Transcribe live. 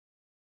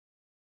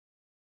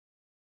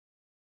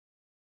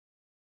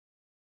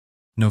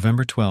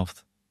November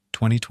 12th,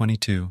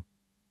 2022,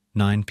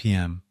 9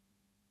 p.m.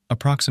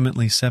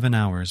 Approximately 7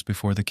 hours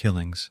before the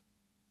killings,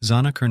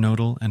 Xana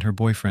Kernodle and her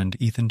boyfriend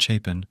Ethan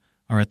Chapin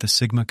are at the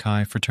Sigma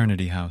Chi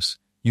fraternity house,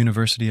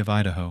 University of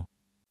Idaho.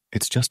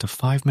 It's just a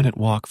 5-minute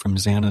walk from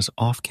Xana's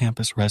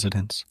off-campus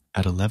residence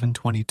at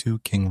 1122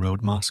 King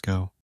Road,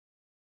 Moscow.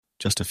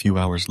 Just a few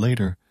hours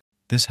later,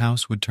 this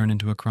house would turn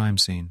into a crime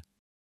scene.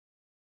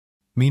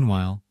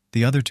 Meanwhile,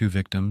 the other two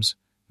victims,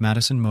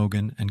 Madison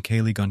Mogen and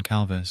Kaylee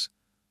Goncalves,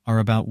 are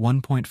about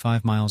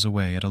 1.5 miles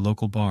away at a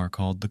local bar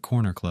called the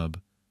Corner Club,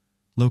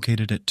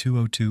 located at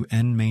 202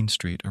 N Main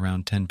Street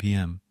around 10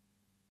 p.m.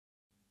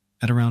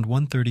 At around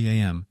 1:30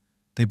 a.m.,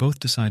 they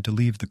both decide to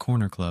leave the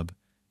Corner Club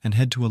and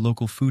head to a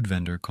local food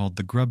vendor called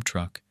the Grub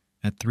Truck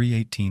at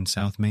 318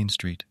 South Main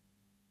Street.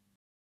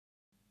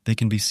 They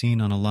can be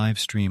seen on a live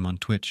stream on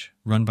Twitch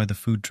run by the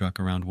food truck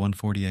around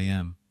 1:40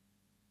 a.m.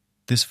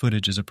 This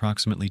footage is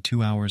approximately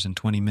 2 hours and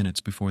 20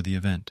 minutes before the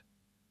event.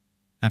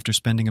 After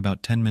spending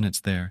about 10 minutes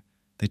there,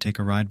 they take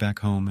a ride back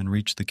home and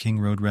reach the King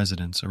Road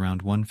residence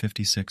around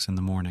 1:56 in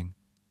the morning.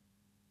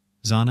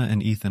 Xana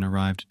and Ethan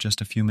arrived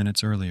just a few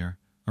minutes earlier,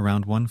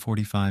 around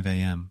 1:45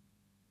 a.m.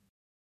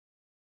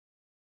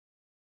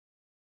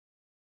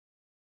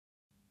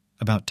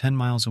 About 10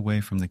 miles away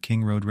from the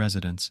King Road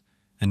residence,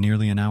 and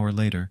nearly an hour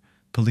later,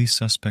 police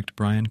suspect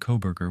BRYAN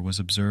KOHBERGER was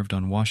observed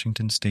on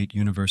Washington State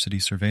University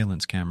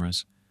surveillance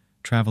cameras,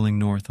 traveling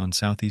north on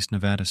Southeast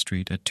Nevada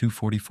Street at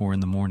 2:44 in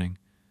the morning,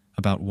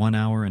 about 1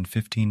 hour and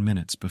 15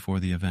 minutes before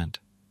the event.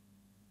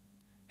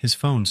 His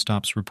phone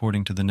stops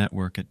reporting to the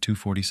network at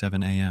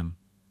 2:47 a.m.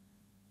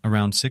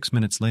 Around 6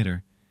 minutes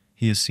later,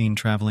 he is seen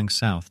traveling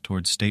south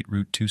towards State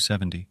Route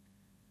 270.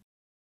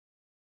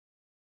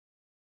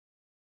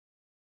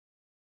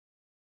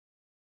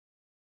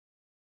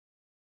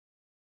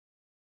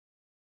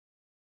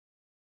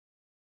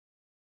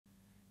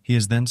 He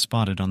is then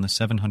spotted on the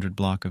 700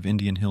 block of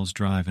Indian Hills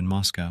Drive in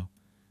Moscow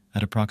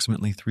at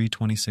approximately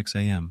 3:26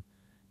 a.m.,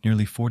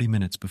 nearly 40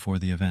 minutes before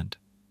the event.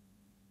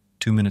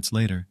 2 minutes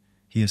later,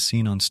 he is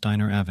seen on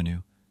Steiner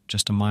Avenue,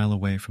 just a mile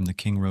away from the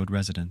King Road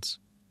residence.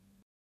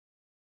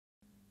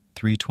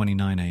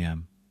 3:29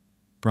 a.m.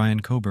 BRYAN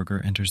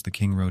KOHBERGER enters the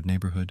King Road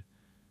neighborhood,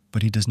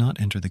 but he does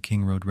not enter the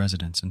King Road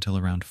residence until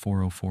around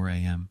 4:04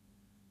 a.m.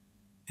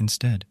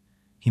 Instead,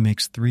 he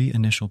makes 3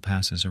 initial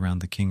passes around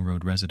the King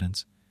Road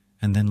residence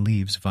and then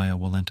leaves via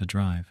Walenta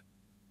Drive.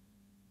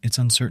 It's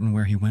uncertain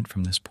where he went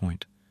from this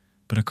point,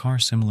 but a car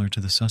similar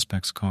to the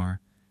suspect's car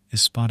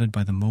is spotted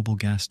by the mobile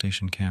gas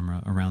station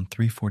camera around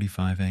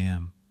 3:45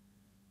 a.m.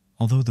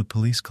 Although the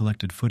police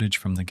collected footage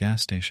from the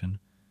gas station,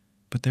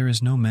 but there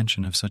is no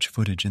mention of such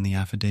footage in the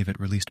affidavit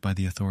released by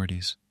the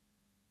authorities.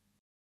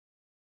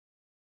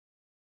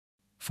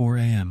 4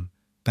 a.m.,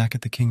 back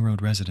at the King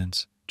Road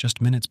residence,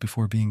 just minutes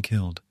before being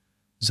killed,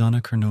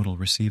 Xana Kernodle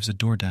receives a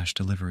DoorDash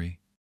delivery.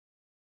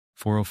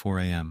 4:04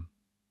 a.m.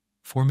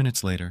 4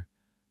 minutes later,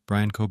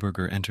 BRYAN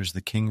KOHBERGER enters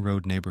the King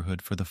Road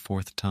neighborhood for the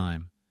 4th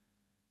time.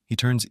 He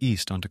turns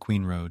east onto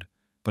Queen Road,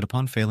 but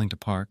upon failing to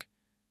park,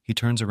 he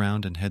turns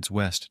around and heads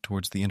west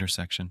towards the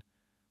intersection,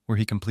 where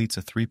he completes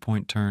a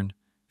 3-point turn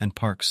and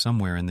parks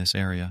somewhere in this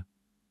area.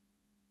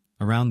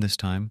 Around this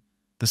time,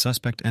 the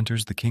suspect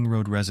enters the King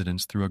Road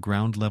residence through a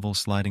ground-level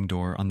sliding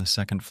door on the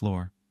 2nd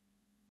floor.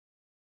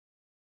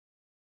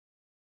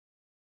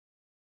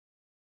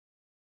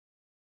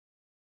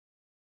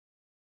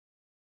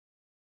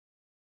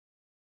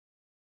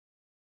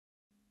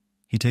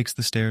 He takes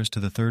the stairs to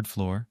the 3rd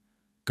floor,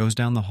 goes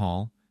down the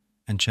hall,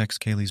 and checks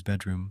Kaylee's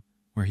bedroom,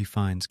 where he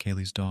finds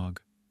Kaylee's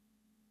dog.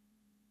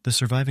 The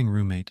surviving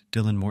roommate,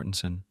 Dylan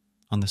Mortensen,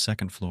 on the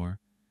 2nd floor,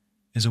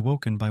 is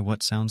awoken by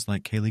what sounds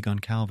like Kaylee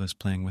Goncalves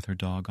playing with her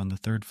dog on the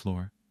 3rd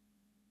floor.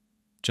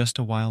 Just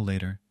a while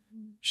later,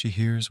 she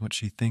hears what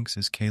she thinks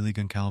is Kaylee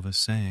Goncalves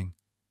saying,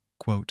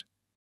 quote,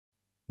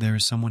 "There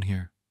is someone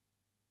here."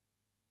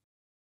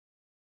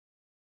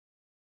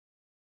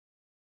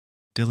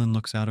 Dylan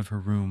looks out of her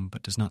room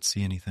but does not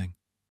see anything.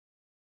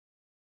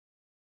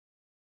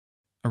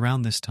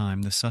 Around this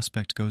time, the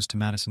suspect goes to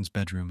Madison's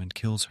bedroom and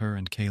kills her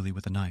and Kaylee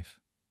with a knife.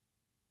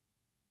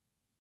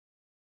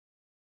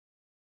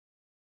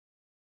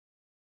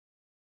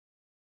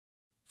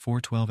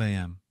 4:12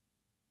 a.m.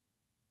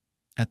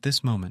 At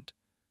this moment,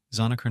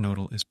 Xana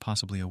Kernodle is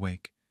possibly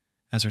awake,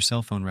 as her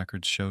cell phone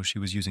records show she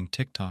was using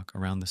TikTok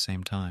around the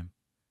same time.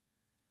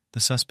 The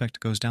suspect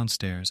goes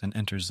downstairs and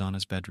enters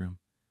Xana's bedroom.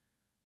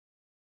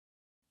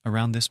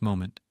 Around this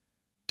moment,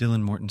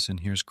 Dylan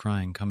Mortensen hears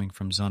crying coming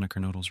from Xana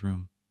Kernodle's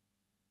room.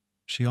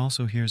 She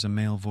also hears a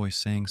male voice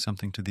saying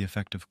something to the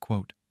effect of,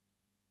 quote,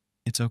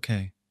 "It's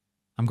okay.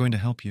 I'm going to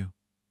help you."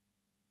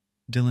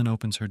 Dylan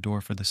opens her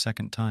door for the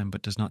 2nd time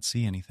but does not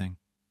see anything.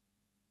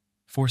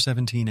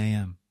 4:17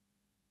 a.m.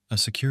 A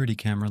security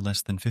camera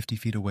less than 50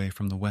 feet away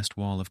from the west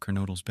wall of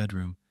Kernodle's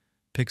bedroom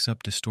picks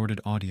up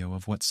distorted audio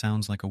of what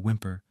sounds like a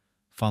whimper,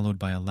 followed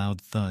by a loud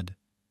thud.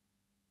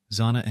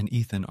 Xana and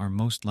Ethan are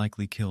most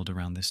likely killed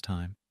around this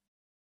time.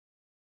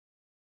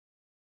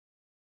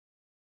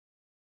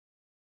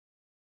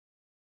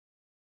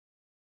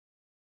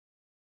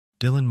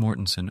 Dylan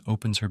Mortensen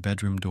opens her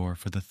bedroom door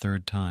for the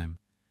third time,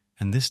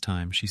 and this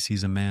time she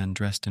sees a man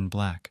dressed in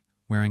black,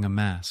 wearing a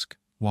mask,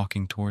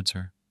 walking towards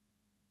her.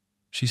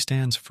 She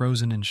stands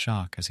frozen in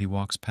shock as he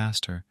walks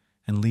past her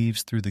and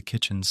leaves through the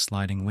kitchen's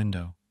sliding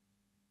window.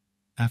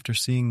 After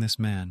seeing this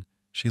man,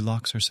 she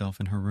locks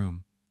herself in her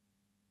room.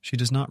 She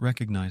does not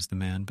recognize the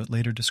man, but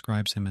later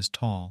describes him as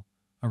tall,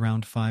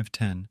 around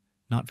 5'10",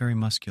 not very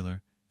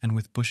muscular, and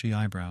with bushy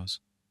eyebrows.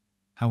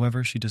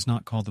 However, she does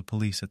not call the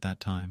police at that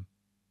time.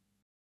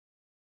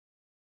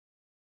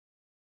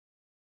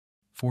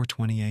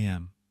 4:20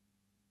 a.m.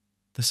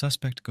 The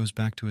suspect goes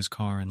back to his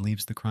car and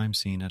leaves the crime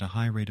scene at a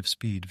high rate of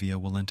speed via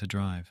Walenta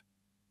Drive.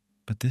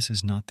 But this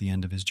is not the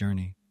end of his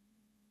journey.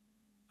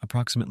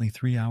 Approximately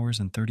 3 hours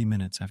and 30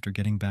 minutes after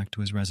getting back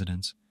to his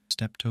residence,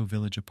 Steptoe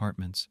Village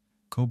Apartments,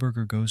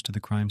 Kohberger goes to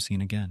the crime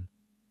scene again.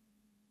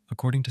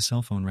 According to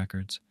cell phone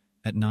records,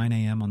 at 9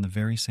 a.m. on the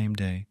very same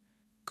day,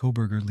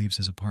 Kohberger leaves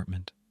his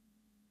apartment.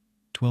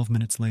 12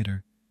 minutes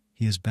later,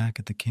 he is back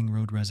at the King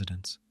Road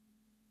residence.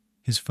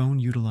 His phone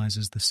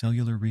utilizes the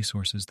cellular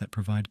resources that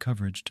provide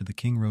coverage to the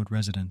King Road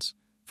residence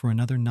for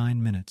another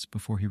 9 minutes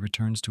before he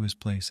returns to his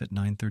place at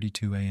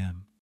 9:32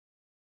 a.m.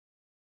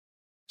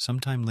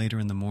 Sometime later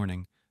in the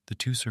morning, the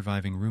two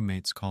surviving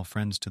roommates call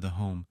friends to the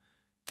home,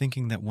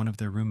 thinking that one of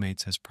their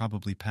roommates has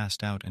probably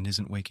passed out and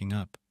isn't waking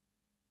up.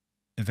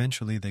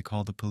 Eventually, they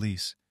call the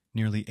police,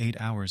 nearly 8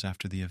 hours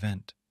after the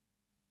event.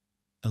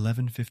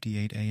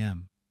 11:58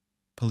 a.m.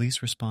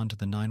 Police respond to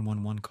the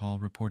 911 call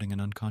reporting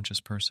an unconscious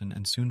person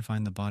and soon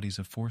find the bodies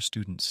of 4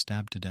 students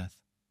stabbed to death.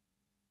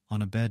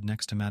 On a bed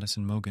next to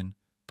Madison Mogen,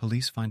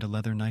 police find a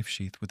leather knife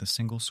sheath with a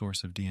single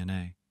source of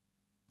DNA.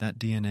 That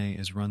DNA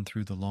is run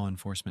through the law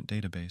enforcement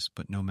database,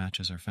 but no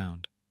matches are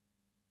found.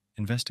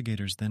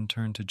 Investigators then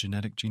turn to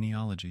genetic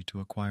genealogy to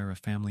acquire a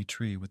family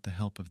tree with the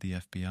help of the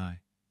FBI.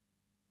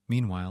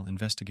 Meanwhile,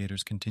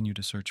 investigators continue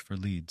to search for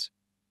leads.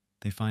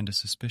 They find a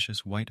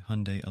suspicious white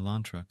Hyundai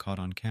Elantra caught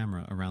on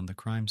camera around the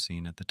crime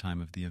scene at the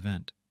time of the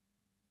event.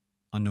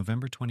 On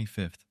November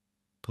 25th,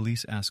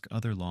 police ask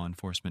other law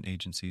enforcement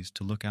agencies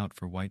to look out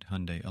for white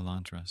Hyundai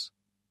Elantras.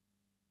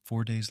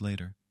 4 days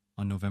later,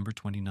 on November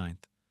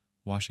 29th,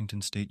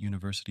 Washington State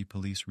University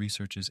police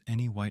researches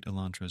any white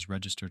Elantras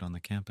registered on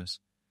the campus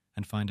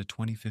and find a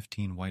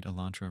 2015 white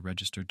Elantra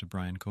registered to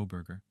BRYAN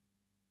Kohberger.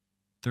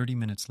 30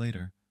 minutes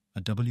later, a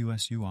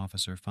WSU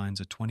officer finds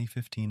a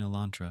 2015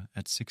 Elantra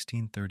at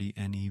 1630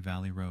 NE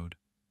Valley Road.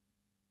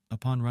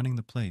 Upon running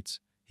the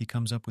plates, he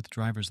comes up with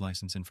driver's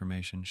license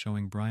information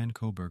showing BRYAN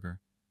Kohberger,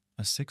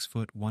 a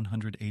 6-foot,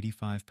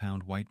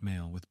 185-pound white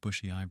male with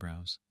bushy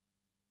eyebrows.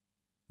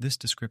 This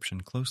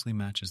description closely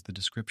matches the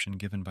description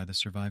given by the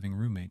surviving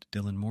roommate,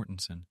 Dylan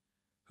Mortensen,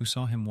 who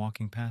saw him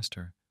walking past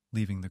her,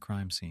 leaving the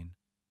crime scene.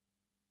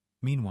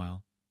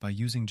 Meanwhile, by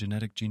using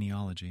genetic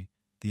genealogy,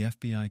 the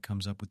FBI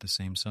comes up with the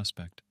same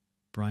suspect,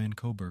 BRYAN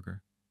Kohberger,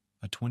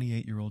 a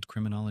 28-year-old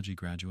criminology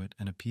graduate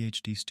and a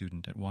PhD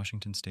student at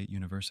Washington State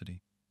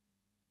University.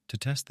 To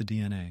test the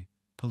DNA,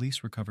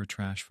 police recover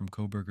trash from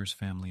Kohberger's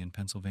family in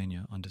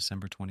Pennsylvania on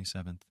December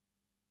 27th.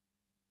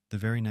 The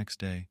very next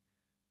day,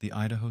 the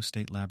Idaho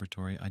State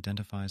Laboratory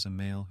identifies a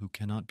male who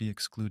cannot be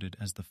excluded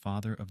as the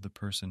father of the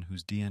person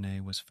whose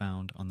DNA was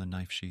found on the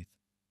knife sheath.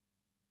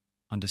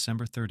 On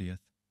December 30th,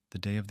 the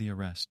day of the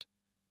arrest,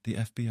 the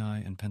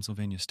FBI and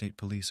Pennsylvania State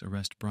Police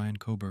arrest BRYAN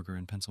Kohberger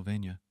in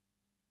Pennsylvania